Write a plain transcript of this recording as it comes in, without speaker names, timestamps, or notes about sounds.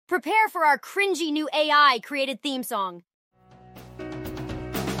Prepare for our cringy new AI-created theme song.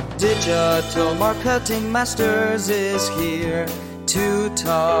 Digital Marketing Masters is here to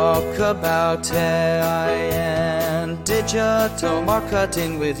talk about AI and digital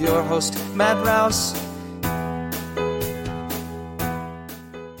marketing with your host, Matt Rouse.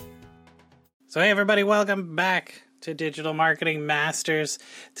 So hey everybody, welcome back to Digital Marketing Masters.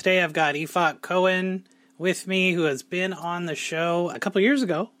 Today I've got Yifat Cohen with me, who has been on the show a couple years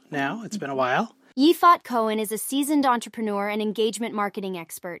ago now. It's been a while. Yifat Cohen is a seasoned entrepreneur and engagement marketing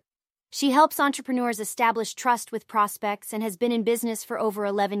expert. She helps entrepreneurs establish trust with prospects and has been in business for over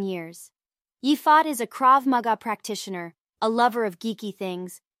 11 years. Yifat is a Krav Maga practitioner, a lover of geeky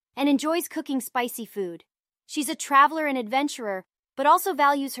things, and enjoys cooking spicy food. She's a traveler and adventurer, but also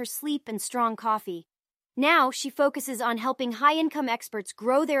values her sleep and strong coffee. Now, she focuses on helping high-income experts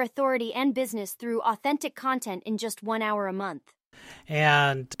grow their authority and business through authentic content in just 1 hour a month.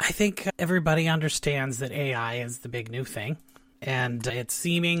 And I think everybody understands that AI is the big new thing. And it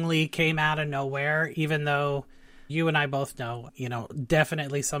seemingly came out of nowhere, even though you and I both know,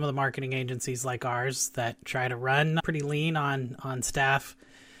 definitely some of the marketing agencies like ours that try to run pretty lean on staff,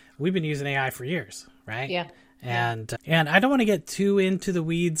 we've been using AI for years, right? Yeah. And I don't want to get too into the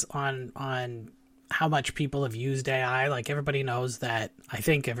weeds on how much people have used AI. Like everybody knows that, I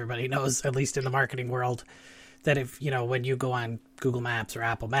think everybody knows, at least in the marketing world, that if, when you go on Google Maps or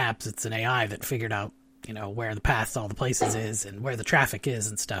Apple Maps, it's an AI that figured out, where the path to all the places is and where the traffic is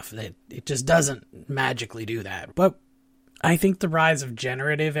and stuff. It just doesn't magically do that. But I think the rise of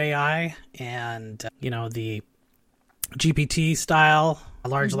generative AI and, the GPT style,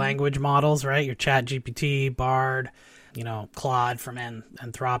 large language models, right? Your Chat GPT, Bard, Claude from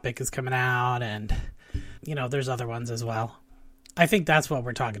Anthropic is coming out, and, there's other ones as well. I think that's what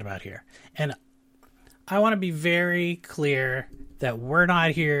we're talking about here. And I want to be very clear that we're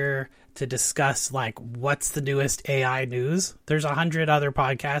not here to discuss, what's the newest AI news. There's 100 other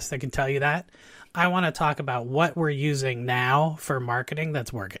podcasts that can tell you that. I want to talk about what we're using now for marketing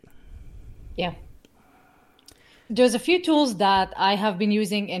that's working. Yeah. There's a few tools that I have been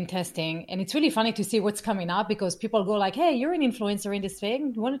using and testing, and it's really funny to see what's coming up because people go like, hey, you're an influencer in this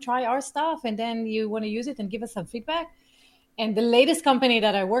thing. You want to try our stuff? And then you want to use it and give us some feedback. And the latest company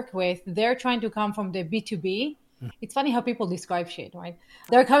that I work with, they're trying to come from the B2B. It's funny how people describe shit, right?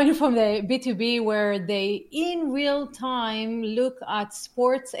 They're coming from the B2B where they, in real time, look at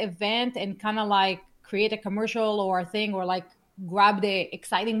sports event and kind of create a commercial or a thing or grab the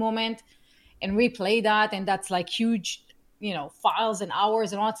exciting moment and replay that. And that's huge, files and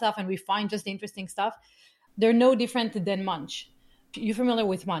hours and all that stuff. And we find just interesting stuff. They're no different than Munch. You're familiar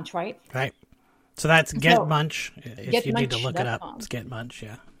with Munch, right? Right. So that's Munch. If you need to look it up, it's Get Munch,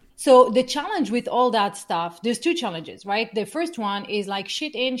 yeah. So the challenge with all that stuff, there's two challenges, right? The first one is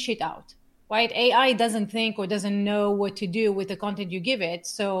shit in, shit out, right? AI doesn't think or doesn't know what to do with the content you give it.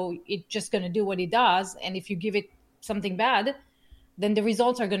 So it's just going to do what it does. And if you give it something bad, then the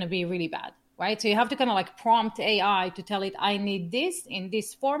results are going to be really bad, right? So you have to kind of prompt AI to tell it, I need this in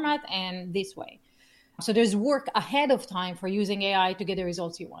this format and this way. So there's work ahead of time for using AI to get the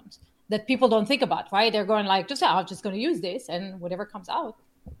results you want that people don't think about, right? They're going I'm just going to use this and whatever comes out.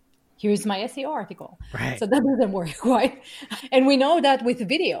 Here's my SEO article. Right. So that doesn't work, right? And we know that with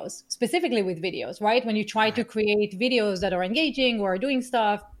videos, specifically with videos, right? When you try to create videos that are engaging or are doing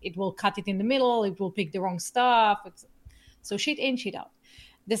stuff, it will cut it in the middle. It will pick the wrong stuff. So shit in, shit out.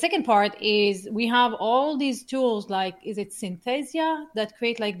 The second part is we have all these tools is it Synthesia that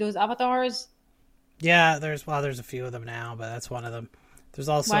create those avatars? Yeah, there's a few of them now, but that's one of them. There's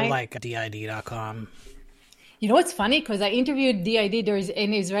also DID.com. You know what's funny? Because I interviewed DID, there's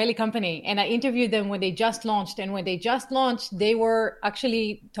an Israeli company, and I interviewed them when they just launched. And when they just launched, they were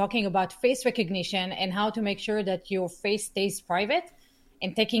actually talking about face recognition and how to make sure that your face stays private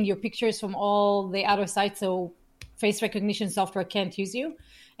and taking your pictures from all the other sites so face recognition software can't use you.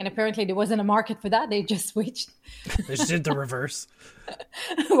 And apparently there wasn't a market for that. They just switched. They just did the reverse.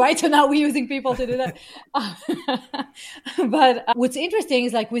 Right. So now we're using people to do that. But what's interesting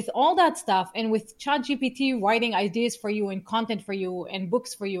is with all that stuff and with ChatGPT writing ideas for you and content for you and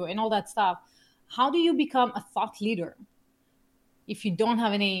books for you and all that stuff, how do you become a thought leader if you don't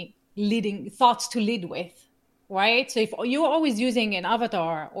have any leading thoughts to lead with? Right. So if you're always using an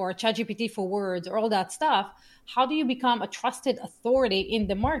avatar or ChatGPT for words or all that stuff, how do you become a trusted authority in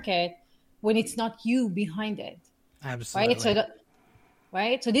the market when it's not you behind it? Absolutely.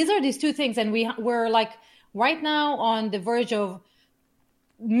 Right. So these are these two things. And we're right now on the verge of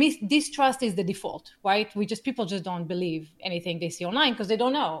distrust is the default, right? People just don't believe anything they see online because they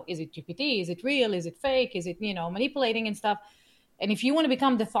don't know. Is it GPT? Is it real? Is it fake? Is it, manipulating and stuff? And if you want to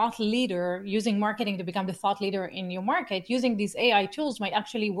become the thought leader, using marketing to become the thought leader in your market, using these AI tools might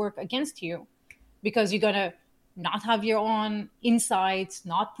actually work against you, because you're going to not have your own insights,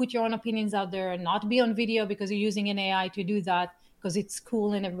 not put your own opinions out there, not be on video because you're using an AI to do that because it's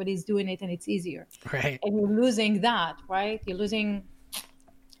cool and everybody's doing it and it's easier. Right. And you're losing that, right? You're losing.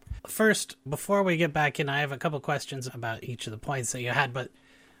 First, before we get back in, I have a couple questions about each of the points that you had, but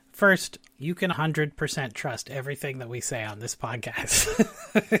first, you can 100% trust everything that we say on this podcast.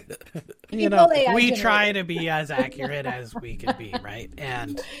 We try to be as accurate as we can be, right?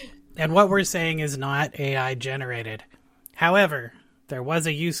 And what we're saying is not AI generated. However, there was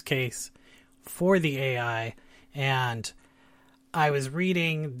a use case for the AI, and I was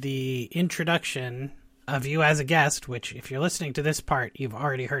reading the introduction of you as a guest, which if you're listening to this part, you've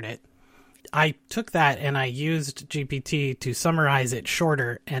already heard it. I took that and I used GPT to summarize it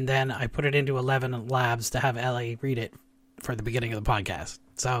shorter, and then I put it into 11 Labs to have Ellie read it for the beginning of the podcast.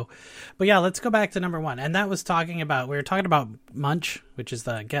 So, but yeah, let's go back to number one. And that was we were talking about Munch, which is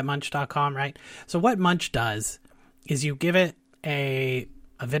the getmunch.com, right? So what Munch does is you give it a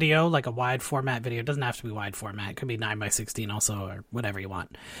video, like a wide format video. It doesn't have to be wide format. It could be 9:16 also, or whatever you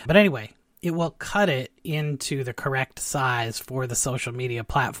want. But anyway, it will cut it into the correct size for the social media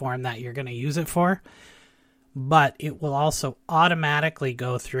platform that you're going to use it for. But it will also automatically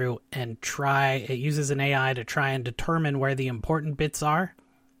go through and it uses an AI to try and determine where the important bits are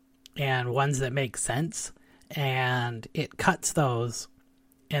and ones that make sense. And it cuts those,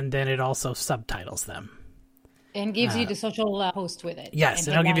 and then it also subtitles them. And gives you the social post with it. Yes,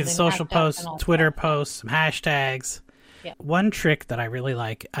 and it'll give you the social posts, Twitter posts, some hashtags. Yeah. One trick that I really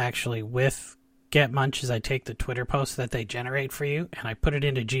like actually with Get Munch is I take the Twitter post that they generate for you and I put it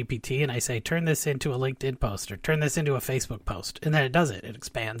into GPT and I say, turn this into a LinkedIn post or turn this into a Facebook post. And then it does it. It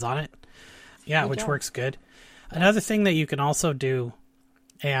expands on it. Yeah, which works good. Yes. Another thing that you can also do,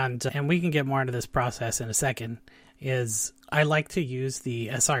 and we can get more into this process in a second, is I like to use the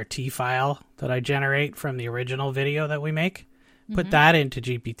SRT file that I generate from the original video that we make, put that into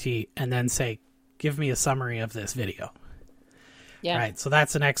GPT, and then say, give me a summary of this video. Yeah. Right. So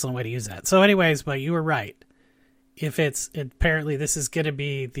that's an excellent way to use that. So anyways, but you were right. Apparently this is going to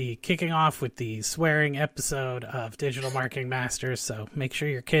be the kicking off with the swearing episode of Digital Marketing Masters. So make sure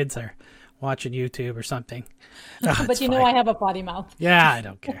your kids are watching YouTube or something. Oh, but fine. I have a potty mouth. Yeah, I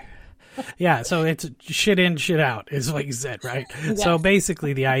don't care. Yeah. So it's shit in, shit out is what you said, right? Yes. So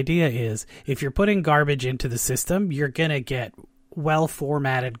basically the idea is if you're putting garbage into the system, you're going to get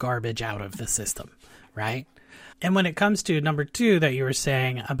well-formatted garbage out of the system, right? And when it comes to number two that you were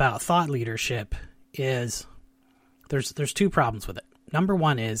saying about thought leadership is there's two problems with it. Number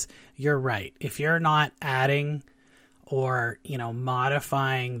one is you're right. If you're not adding or,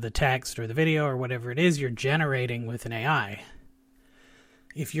 modifying the text or the video or whatever it is you're generating with an AI,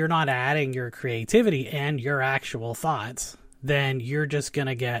 if you're not adding your creativity and your actual thoughts, then you're just going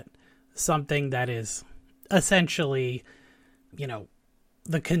to get something that is essentially,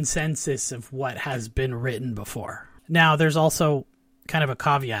 the consensus of what has been written before. Now, there's also kind of a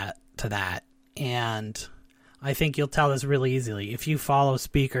caveat to that, and I think you'll tell this really easily. If you follow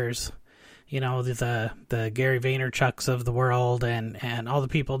speakers, the Gary Vaynerchuks of the world and all the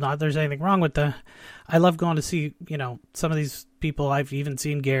people, not there's anything wrong with I love going to see, some of these people. I've even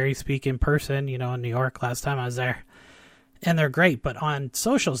seen Gary speak in person, in New York last time I was there. And they're great, but on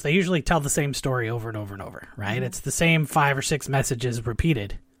socials, they usually tell the same story over and over and over, right? Mm-hmm. It's the same 5 or 6 messages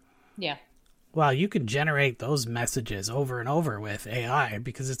repeated. Yeah. Well, you can generate those messages over and over with AI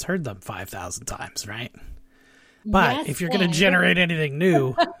because it's heard them 5,000 times, right? But yes, if you're going to generate anything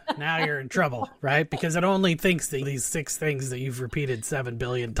new, now you're in trouble, right? Because it only thinks these 6 things that you've repeated 7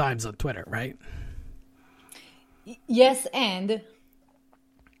 billion times on Twitter, right? Yes, and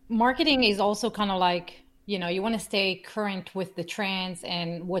marketing is also kind of like, you want to stay current with the trends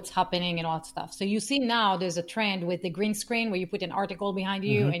and what's happening and all that stuff. So you see now there's a trend with the green screen where you put an article behind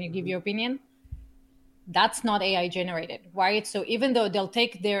you and you give your opinion. That's not AI generated, right? So even though they'll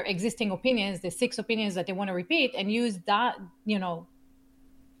take their existing opinions, the 6 opinions that they want to repeat, and use that, the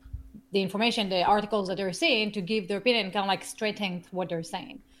information, the articles that they're seeing to give their opinion, kind of like straighten what they're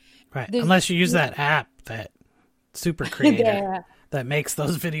saying. Right. Unless you use that app, that super creator that makes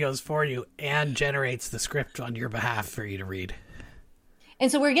those videos for you and generates the script on your behalf for you to read.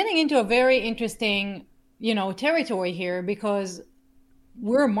 And so we're getting into a very interesting, territory here, because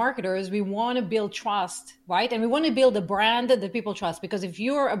we're marketers. We want to build trust, right? And we want to build a brand that people trust, because if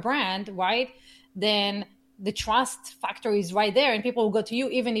you're a brand, right, then the trust factor is right there, and people will go to you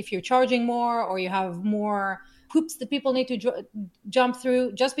even if you're charging more or you have more hoops that people need to jump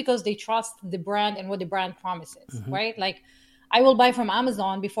through, just because they trust the brand and what the brand promises, right? Like, I will buy from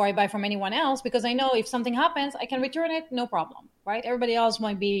Amazon before I buy from anyone else, because I know if something happens, I can return it, no problem, right? Everybody else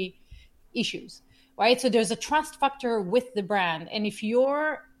might be issues, right? So there's a trust factor with the brand. And if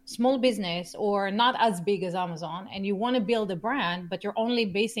you're small business or not as big as Amazon and you want to build a brand, but you're only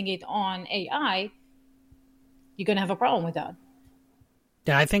basing it on AI, you're going to have a problem with that.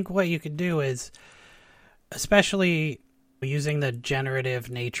 Yeah, I think what you could do is, especially using the generative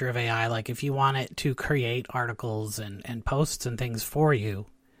nature of AI, like if you want it to create articles and posts and things for you,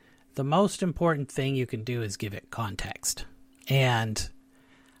 the most important thing you can do is give it context. And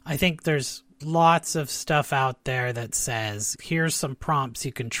I think there's lots of stuff out there that says, here's some prompts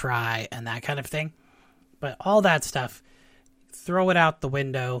you can try and that kind of thing. But all that stuff, throw it out the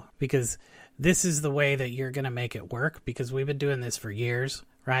window, because this is the way that you're going to make it work, because we've been doing this for years,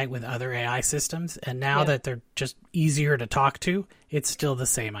 right, with other AI systems. And now that they're just easier to talk to, it's still the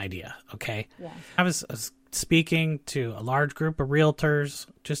same idea, okay? Yeah. I was speaking to a large group of realtors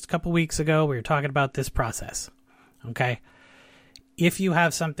just a couple weeks ago. We were talking about this process, okay? If you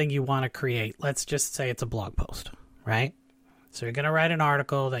have something you want to create, let's just say it's a blog post, right? So you're going to write an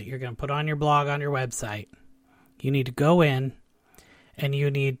article that you're going to put on your blog, on your website. You need to go in and you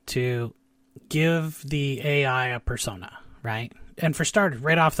need to give the AI a persona, right? And for starters,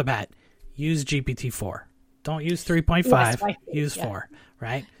 right off the bat, use GPT-4. Don't use 3.5, use 4,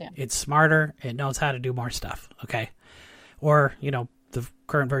 right? Yeah. It's smarter. It knows how to do more stuff, okay? Or, the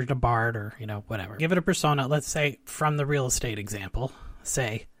current version of Bard, or, whatever. Give it a persona. Let's say, from the real estate example,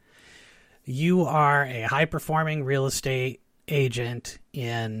 say you are a high-performing real estate agent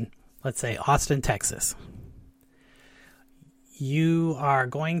in, let's say, Austin, Texas. You are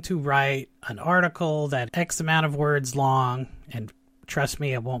going to write an article that X amount of words long, and trust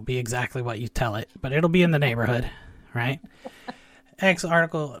me, it won't be exactly what you tell it, but it'll be in the neighborhood, right? X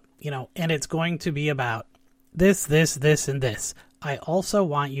article, and it's going to be about this, and this. I also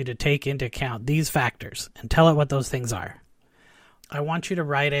want you to take into account these factors and tell it what those things are. I want you to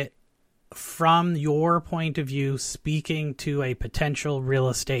write it from your point of view, speaking to a potential real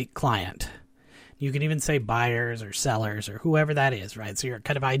estate client. You can even say buyers or sellers or whoever that is, right? So you're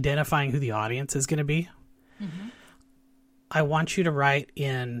kind of identifying who the audience is going to be. Mm-hmm. I want you to write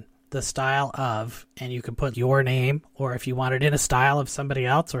in the style of, and you can put your name, or if you want it in a style of somebody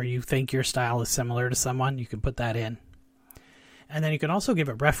else, or you think your style is similar to someone, you can put that in. And then you can also give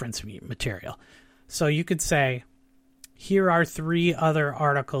it reference material. So you could say, here are 3 other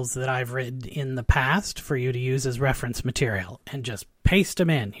articles that I've written in the past for you to use as reference material, and just paste them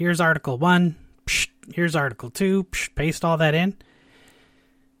in. Here's article 1. Here's article 2. Paste all that in.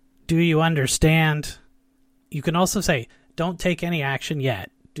 Do you understand? You can also say, don't take any action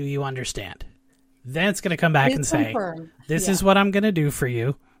yet. Do you understand? Then it's going to come back and say, this is what I'm going to do for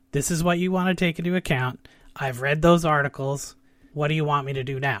you. This is what you want to take into account. I've read those articles. What do you want me to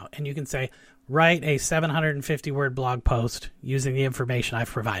do now? And you can say, write a 750-word blog post using the information I've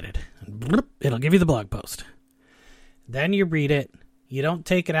provided. And it'll give you the blog post. Then you read it. You don't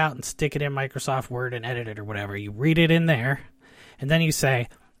take it out and stick it in Microsoft Word and edit it or whatever. You read it in there. And then you say,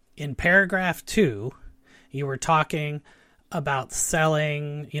 in paragraph 2, you were talking about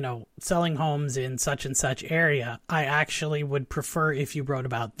selling homes in such and such area. I actually would prefer if you wrote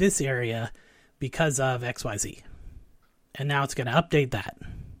about this area because of XYZ. And now it's going to update that.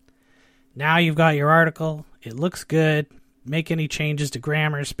 Now you've got your article. It looks good. Make any changes to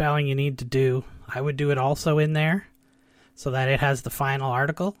grammar, spelling you need to do. I would do it also in there so that it has the final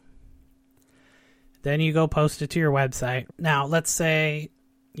article. Then you go post it to your website. Now, let's say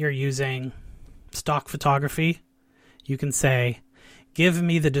you're using stock photography. You can say, give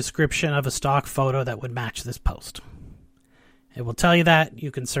me the description of a stock photo that would match this post. It will tell you that.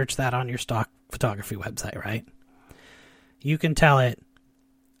 You can search that on your stock photography website, right? You can tell it,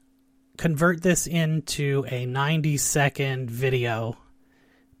 convert this into a 90-second video.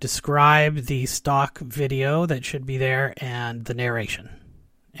 Describe the stock video that should be there and the narration.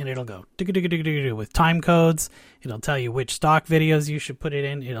 And it'll go with time codes. It'll tell you which stock videos you should put it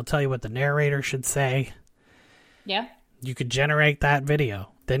in. It'll tell you what the narrator should say. Yeah. You could generate that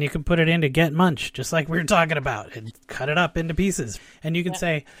video. Then you can put it into Get Munch, just like we were talking about, and cut it up into pieces. And you can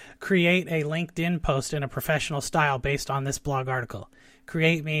say, create a LinkedIn post in a professional style based on this blog article.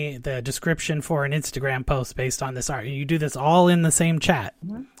 Create me the description for an Instagram post based on this art. You do this all in the same chat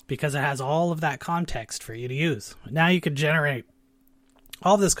because it has all of that context for you to use. Now you can generate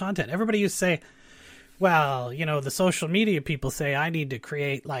all this content. Everybody used to say, well, the social media people say I need to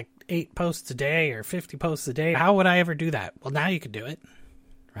create like 8 posts a day or 50 posts a day. How would I ever do that? Well, now you can do it,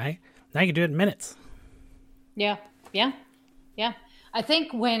 right? Now you can do it in minutes. Yeah. I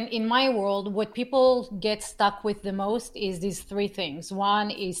think when in my world, what people get stuck with the most is these three things. One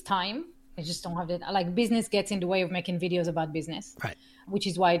is time. I just don't have it. Like business gets in the way of making videos about business, Right. which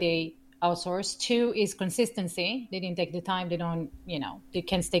is why they outsource. Two is consistency. They didn't take the time. They don't, they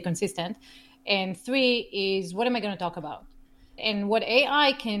can't stay consistent. And three is what am I going to talk about? And what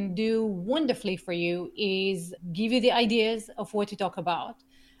AI can do wonderfully for you is give you the ideas of what to talk about,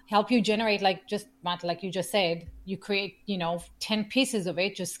 help you generate, like just Matt, like you just said, you create 10 pieces of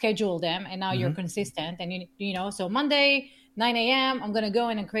it, just schedule them, and now you're consistent. And so Monday 9 a.m. I'm going to go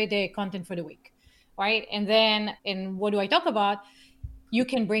in and create the content for the week, right? And what do I talk about? You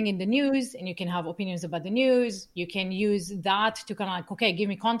can bring in the news and you can have opinions about the news. You can use that to kind of like, okay, give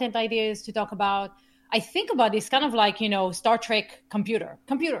me content ideas to talk about. I think about this kind of like, Star Trek computer,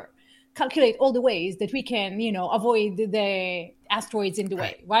 calculate all the ways that we can, avoid the asteroids in the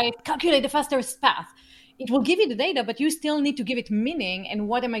way, right? Calculate the fastest path. It will give you the data, but you still need to give it meaning and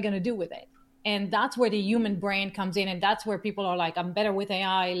what am I going to do with it? And that's where the human brain comes in. And that's where people are like, I'm better with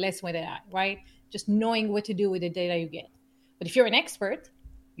AI, less with AI, right? Just knowing what to do with the data you get. But if you're an expert,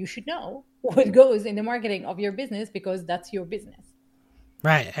 you should know what goes in the marketing of your business because that's your business.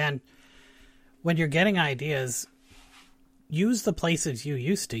 Right. And when you're getting ideas, use the places you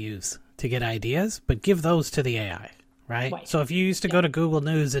used to use to get ideas, but give those to the AI, right? So if you used to go to Google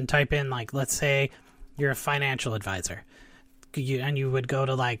News and type in, like, let's say you're a financial advisor, and you would go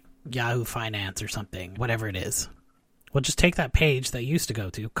to, like, Yahoo Finance or something, whatever it is. Well, just take that page that you used to go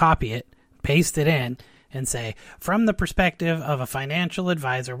to, copy it, paste it in, and say, from the perspective of a financial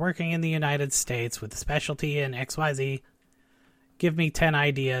advisor working in the United States with a specialty in XYZ, give me 10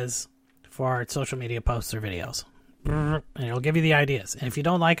 ideas for social media posts or videos. And it'll give you the ideas. And if you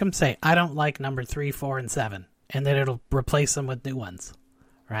don't like them, say, I don't like number 3, 4, and 7. And then it'll replace them with new ones.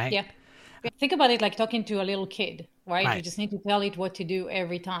 Right? Yeah. Think about it like talking to a little kid, right? You just need to tell it what to do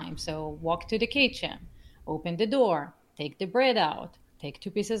every time. So walk to the kitchen, open the door, take the bread out, take 2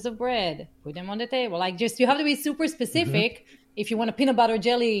 pieces of bread, put them on the table. Like just, you have to be super specific if you want a peanut butter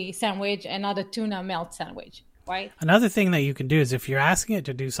jelly sandwich and not a tuna melt sandwich, right? Another thing that you can do is if you're asking it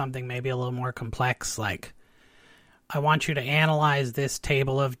to do something maybe a little more complex, like, I want you to analyze this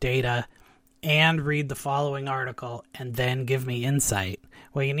table of data and read the following article and then give me insight.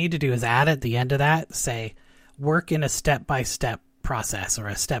 What you need to do is add at the end of that, say, work in a step-by-step process or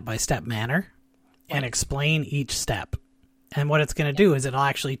a step-by-step manner and explain each step. And what it's going to do is it'll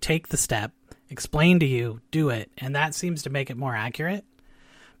actually take the step, explain to you, do it, and that seems to make it more accurate.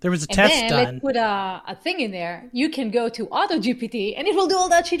 There was a test done. Let's put a thing in there. You can go to AutoGPT and it will do all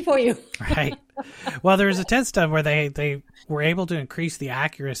that shit for you. Right. Well, there was a test done where they were able to increase the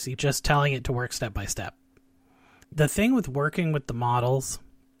accuracy just telling it to work step by step. The thing with working with the models,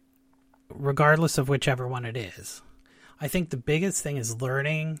 regardless of whichever one it is, I think the biggest thing is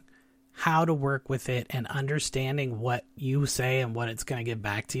learning how to work with it and understanding what you say and what it's going to give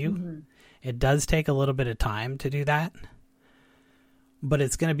back to you. It does take a little bit of time to do that. But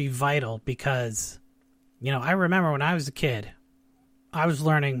it's going to be vital because, I remember when I was a kid, I was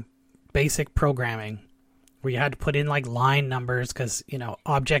learning basic programming where you had to put in like line numbers because,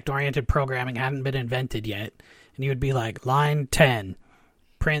 object-oriented programming hadn't been invented yet. And you would be like, line 10,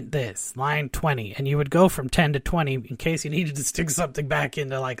 print this, line 20. And you would go from 10 to 20 in case you needed to stick something back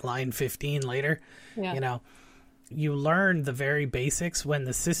into like line 15 later. Yeah. You learn the very basics when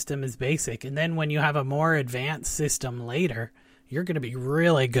the system is basic. And then when you have a more advanced system later, you're going to be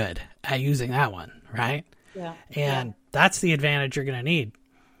really good at using that one, right? Yeah. And that's the advantage you're going to need.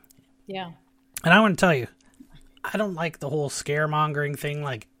 Yeah. And I want to tell you, I don't like the whole scaremongering thing,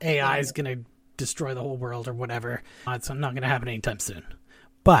 like AI is going to destroy the whole world or whatever. It's not going to happen anytime soon.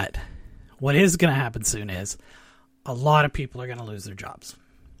 But what is going to happen soon is a lot of people are going to lose their jobs,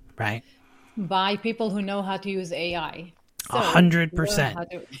 right? By people who know how to use AI.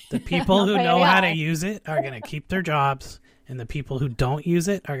 100%. The people who know how to use it are going to keep their jobs. And the people who don't use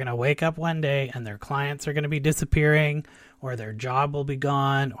it are going to wake up one day and their clients are going to be disappearing or their job will be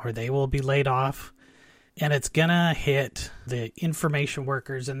gone or they will be laid off. And it's going to hit the information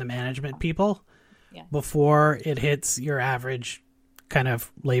workers and the management people before it hits your average kind of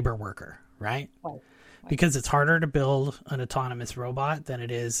labor worker, right? Because it's harder to build an autonomous robot than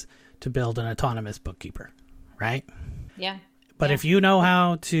it is to build an autonomous bookkeeper, right? Yeah. But if you know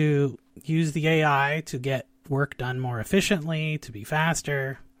how to use the AI to get work done more efficiently, to be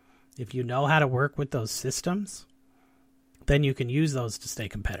faster, if you know how to work with those systems, then you can use those to stay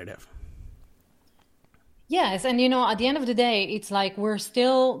competitive. Yes, and at the end of the day, it's like we're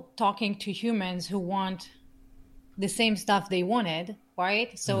still talking to humans who want the same stuff they wanted,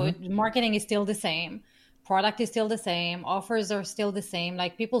 right? So marketing is still the same. product is still the same, offers are still the same.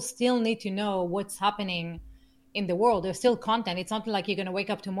 Like people still need to know what's happening in the world. There's still content. It's not like you're going to wake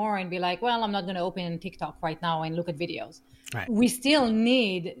up tomorrow and be like, well, I'm not going to open TikTok right now and look at videos. Right. We still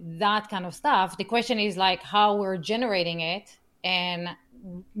need that kind of stuff. The question is like how we're generating it and,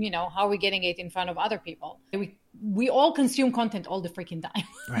 how we're getting it in front of other people. We all consume content all the freaking time.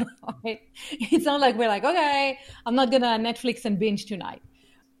 Right. Right? It's not like we're like, okay, I'm not going to Netflix and binge tonight.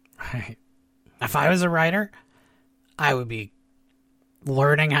 Right. If I was a writer, I would be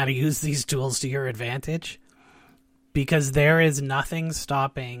learning how to use these tools to your advantage, because there is nothing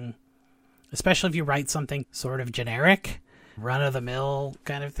stopping, especially if you write something sort of generic, run-of-the-mill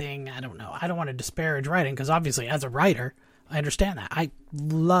kind of thing. I don't know. I don't want to disparage writing, because obviously as a writer, I understand that. I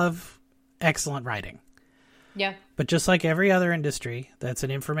love excellent writing. Yeah. But just like every other industry that's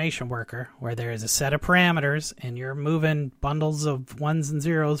an information worker, where there is a set of parameters and you're moving bundles of ones and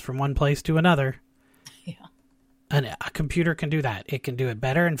zeros from one place to another, and a computer can do that. It can do it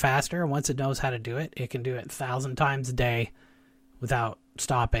better and faster. And once it knows how to do it, it can do it 1,000 times a day without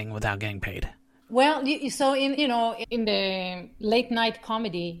stopping, without getting paid. Well, so in the late night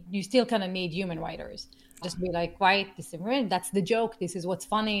comedy, you still kind of need human writers. Just be like, right, that's the joke. This is what's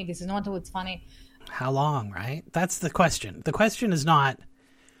funny. This is not what's funny. How long, right? That's the question. The question is not,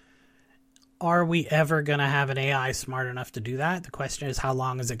 are we ever going to have an AI smart enough to do that? The question is, how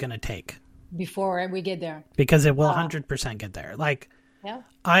long is it going to take? Before we get there. Because it will 100% get there. Like, yeah.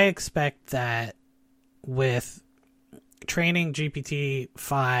 I expect that with training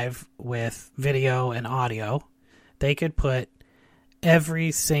GPT-5 with video and audio, they could put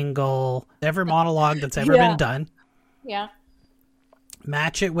every monologue that's ever been done. Yeah.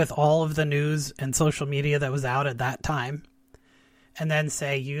 Match it with all of the news and social media that was out at that time, and then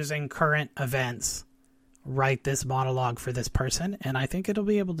say, using current events, write this monologue for this person, and I think it'll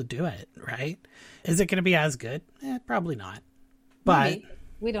be able to do it, right? Is it going to be as good? Probably not. But maybe.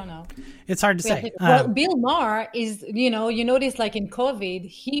 We don't know. It's hard to say. Well, Bill Maher is, you notice like in COVID,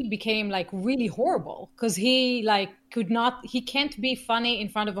 he became like really horrible because he can't be funny in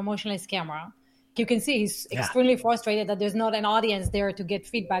front of a motionless camera. You can see he's extremely frustrated that there's not an audience there to get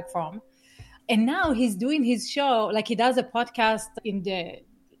feedback from. And now he's doing his show, like he does a podcast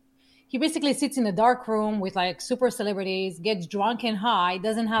he basically sits in a dark room with like super celebrities, gets drunk and high,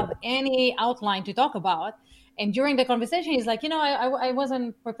 doesn't have any outline to talk about. And during the conversation, he's like, I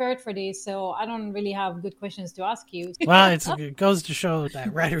wasn't prepared for this, so I don't really have good questions to ask you. Well, it goes to show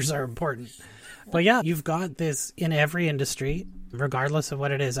that writers are important. But yeah, you've got this in every industry, regardless of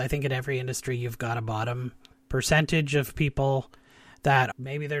what it is. I think in every industry, you've got a bottom percentage of people that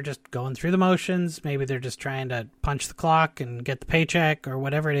maybe they're just going through the motions. Maybe they're just trying to punch the clock and get the paycheck or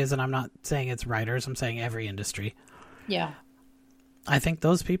whatever it is. And I'm not saying it's writers. I'm saying every industry. Yeah. I think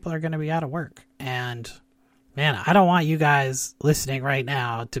those people are going to be out of work. And man, I don't want you guys listening right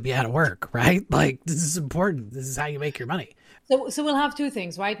now to be out of work, right? Like, this is important. This is how you make your money. So we'll have two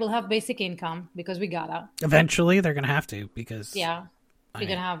things, right? We'll have basic income because we gotta. Eventually, they're going to have to because... Yeah, we're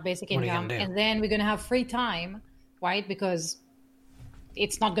going to have basic income. And then we're going to have free time, right? Because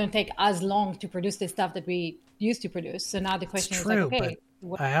it's not going to take as long to produce the stuff that we used to produce. So now the question is like, okay...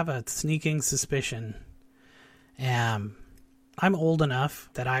 But I have a sneaking suspicion. I'm old enough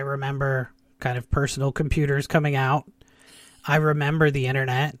that I remember kind of personal computers coming out. I remember the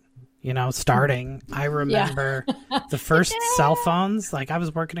internet, starting. I remember the first cell phones. Like, I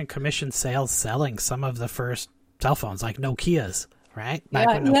was working in commission sales selling some of the first cell phones, like Nokias, right? Back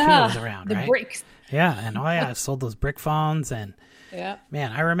when Nokia was around, the right? bricks. Yeah, and I sold those brick phones, and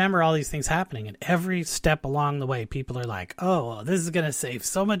man, I remember all these things happening, and every step along the way, people are like, oh, well, this is going to save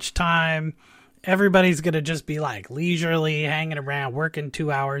so much time. Everybody's going to just be like leisurely hanging around, working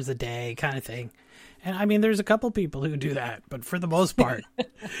 2 hours a day kind of thing. And I mean, there's a couple people who do that, but for the most part,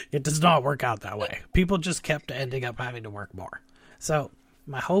 it does not work out that way. People just kept ending up having to work more. So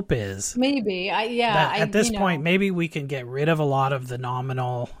my hope is at this point, maybe we can get rid of a lot of the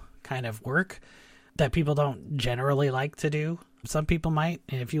nominal kind of work that people don't generally like to do. Some people might,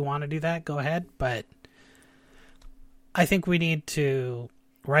 and if you want to do that, go ahead. But I think we need to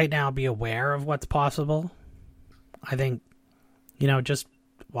right now be aware of what's possible. I think, just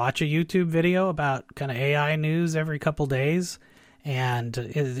watch a YouTube video about kind of AI news every couple days, and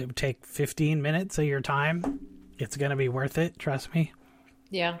it would take 15 minutes of your time. It's going to be worth it. Trust me.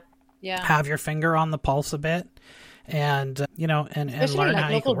 Yeah. Yeah. Have your finger on the pulse a bit, and, and learn how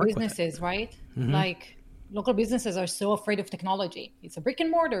you can work with it. Local businesses, right? Mm-hmm. Like, local businesses are so afraid of technology. It's a brick and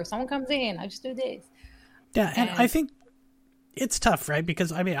mortar. Someone comes in, I just do this. Yeah. And I think it's tough, right?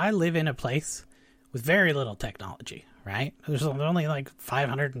 Because I live in a place with very little technology, right? There's only like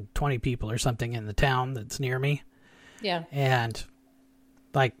 520 people or something in the town that's near me. Yeah. And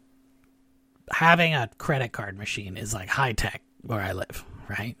like having a credit card machine is like high tech where I live,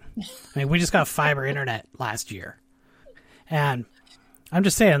 right? I mean, we just got fiber internet last year. And I'm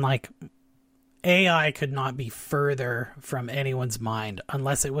just saying, like, AI could not be further from anyone's mind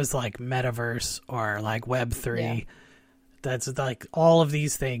unless it was like metaverse or like Web3. Yeah. That's like all of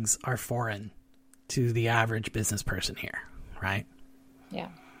these things are foreign to the average business person here, right? Yeah.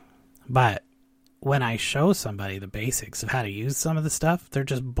 But when I show somebody the basics of how to use some of the stuff, they're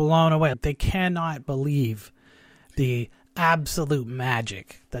just blown away. They cannot believe the absolute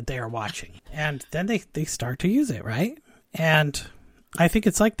magic that they are watching. And then they start to use it, right? And I think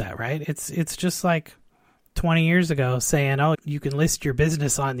it's like that, right? It's just like 20 years ago saying, oh, you can list your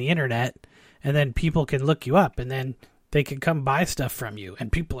business on the internet and then people can look you up and then they can come buy stuff from you.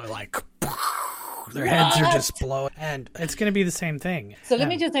 And people are like, their heads are just blowing. And it's going to be the same thing. So let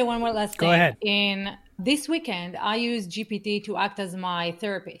me just say one more last thing. Go ahead. In this weekend, I used GPT to act as my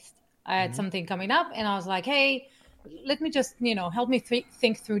therapist. I had something coming up and I was like, hey, let me just, help me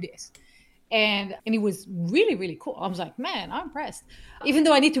think through this. And it was really, really cool. I was like, man, I'm impressed. Even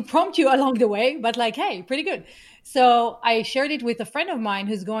though I need to prompt you along the way, but like, hey, pretty good. So I shared it with a friend of mine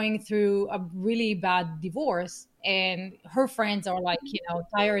who's going through a really bad divorce. And her friends are like,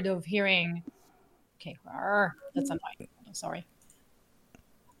 tired of hearing, okay, that's annoying. I'm sorry.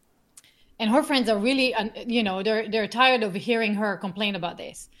 And her friends are really, they're tired of hearing her complain about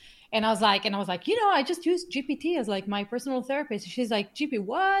this. And I was like, I just used GPT as like my personal therapist. She's like, GP,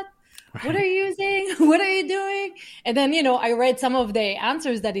 what? Right. What are you using? What are you doing? And then, I read some of the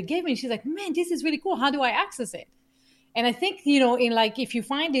answers that it gave me. She's like, man, this is really cool. How do I access it? And I think, in like, if you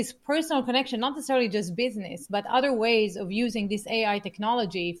find this personal connection, not necessarily just business, but other ways of using this AI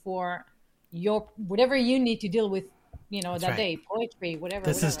technology for your, whatever you need to deal with, That's that right. day, poetry, whatever.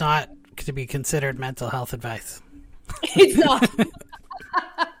 This is not to be considered mental health advice. It's not.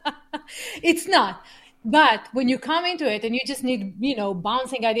 It's not. But when you come into it and you just need,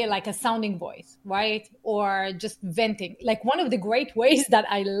 bouncing idea like a sounding voice, right? Or just venting. Like one of the great ways that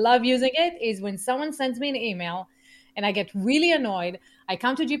I love using it is when someone sends me an email and I get really annoyed. I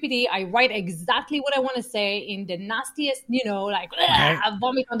come to GPT, I write exactly what I want to say in the nastiest, I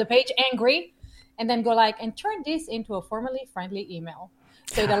vomit on the page, angry, and then go like, and turn this into a formally friendly email.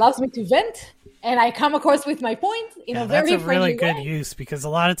 So it allows me to vent and I come across with my point in a very friendly way. That's a really good use because a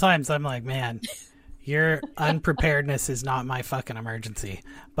lot of times I'm like, man, your unpreparedness is not my fucking emergency.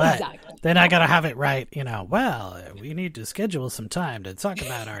 But then I got to have it right, well, we need to schedule some time to talk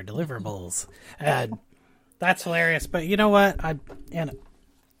about our deliverables. And that's hilarious. But you know what? And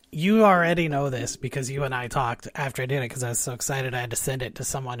you already know this because you and I talked after I did it because I was so excited I had to send it to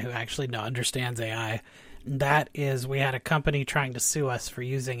someone who actually understands AI. That is, we had a company trying to sue us for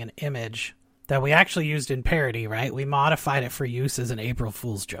using an image that we actually used in parody, right? We modified it for use as an April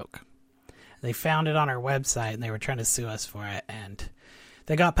Fool's joke. They found it on our website and they were trying to sue us for it. And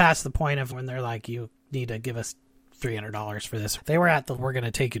they got past the point of when they're like, you need to give us $300 for this. They were at the we're going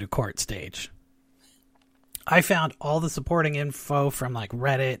to take you to court stage. I found all the supporting info from like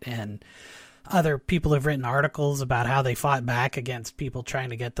Reddit and other people who've written articles about how they fought back against people trying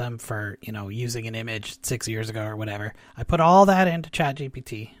to get them for, using an image 6 years ago or whatever. I put all that into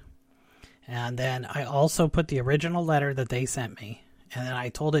ChatGPT. And then I also put the original letter that they sent me. And then I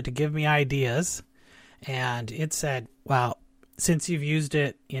told it to give me ideas. And it said, well, since you've used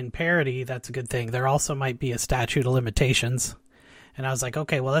it in parody, that's a good thing. There also might be a statute of limitations. And I was like,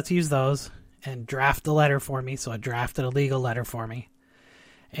 okay, well, let's use those and draft the letter for me. So it drafted a legal letter for me.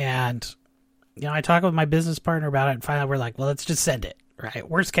 And I talked with my business partner about it and finally we're like, well, let's just send it, right?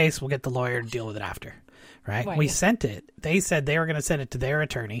 Worst case, we'll get the lawyer to deal with it after, right? We sent it. They said they were going to send it to their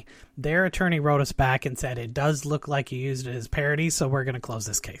attorney. Their attorney wrote us back and said, it does look like you used it as parody, so we're going to close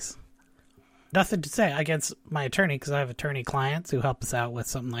this case. Nothing to say against my attorney because I have attorney clients who helped us out with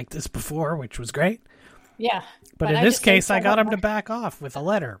something like this before, which was great. Yeah. But in this case, I got him to back off with a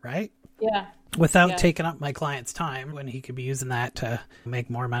letter, right? Yeah. Without taking up my client's time when he could be using that to make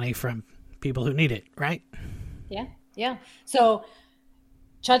more money from people who need it, right? Yeah, yeah. So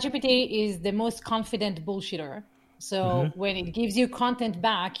ChatGPT is the most confident bullshitter. So when it gives you content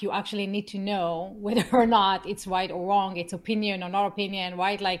back, you actually need to know whether or not it's right or wrong, it's opinion or not opinion,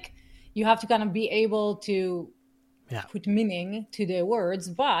 right? Like you have to kind of be able to put meaning to the words.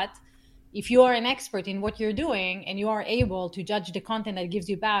 But if you are an expert in what you're doing and you are able to judge the content that it gives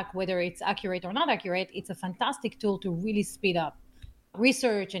you back, whether it's accurate or not accurate, it's a fantastic tool to really speed up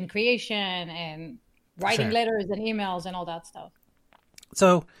research and creation and writing letters and emails and all that stuff.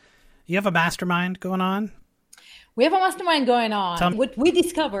 So you have a mastermind going on? We have a mastermind going on. What we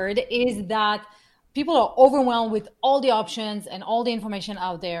discovered is that people are overwhelmed with all the options and all the information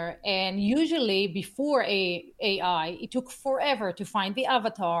out there. And usually before AI, it took forever to find the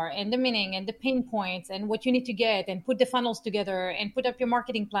avatar and the meaning and the pain points and what you need to get and put the funnels together and put up your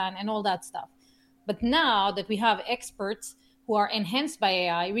marketing plan and all that stuff. But now that we have experts who are enhanced by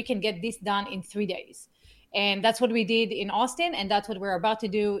AI, we can get this done in 3 days. And that's what we did in Austin, and that's what we're about to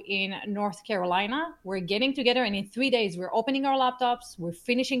do in North Carolina. We're getting together, and in 3 days, we're opening our laptops, we're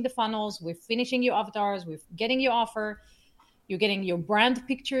finishing the funnels, we're finishing your avatars, we're getting your offer, you're getting your brand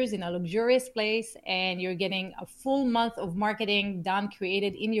pictures in a luxurious place, and you're getting a full month of marketing done,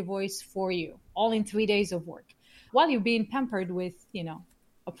 created in your voice for you, all in 3 days of work, while you're being pampered with,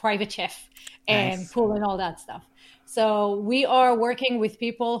 a private chef and pool and all that stuff. So we are working with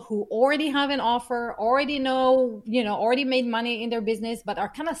people who already have an offer, already know, already made money in their business, but are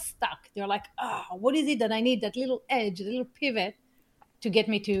kind of stuck. They're like, what is it that I need? That little edge, a little pivot to get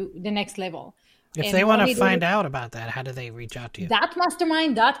me to the next level. If they want to find out about that, how do they reach out to you?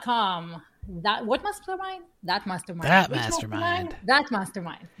 Thatmastermind.com. What mastermind? That mastermind. That mastermind. That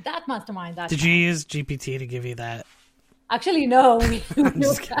mastermind. That mastermind. Did you use GPT to give you that? Actually, no. I'm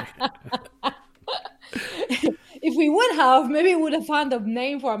just kidding. If we would have, maybe we would have found a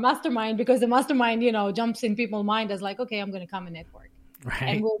name for a mastermind, because the mastermind, jumps in people's mind as like, okay, I'm going to come and network. Right.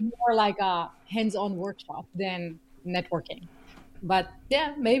 And we're more like a hands-on workshop than networking. But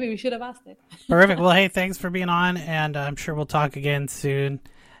yeah, maybe we should have asked it. Perfect. Well, hey, thanks for being on, and I'm sure we'll talk again soon.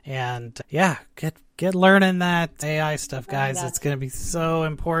 And yeah, get learning that AI stuff, guys. It's going to be so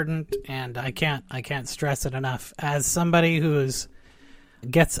important, and I can't stress it enough. As somebody who's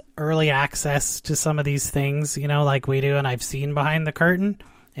gets early access to some of these things, like we do, and I've seen behind the curtain.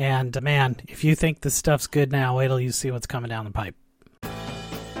 And man, if you think this stuff's good now, wait till you see what's coming down the pipe.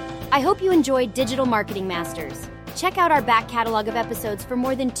 I hope you enjoyed Digital Marketing Masters. Check out our back catalog of episodes for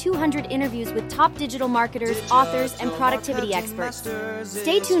more than 200 interviews with top digital marketers, authors, and productivity experts.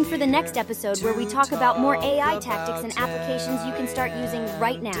 Stay tuned for the next episode where we talk about more AI tactics and applications you can start using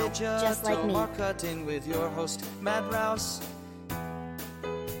right now, just like me. Marketing with your host, Matt Rouse.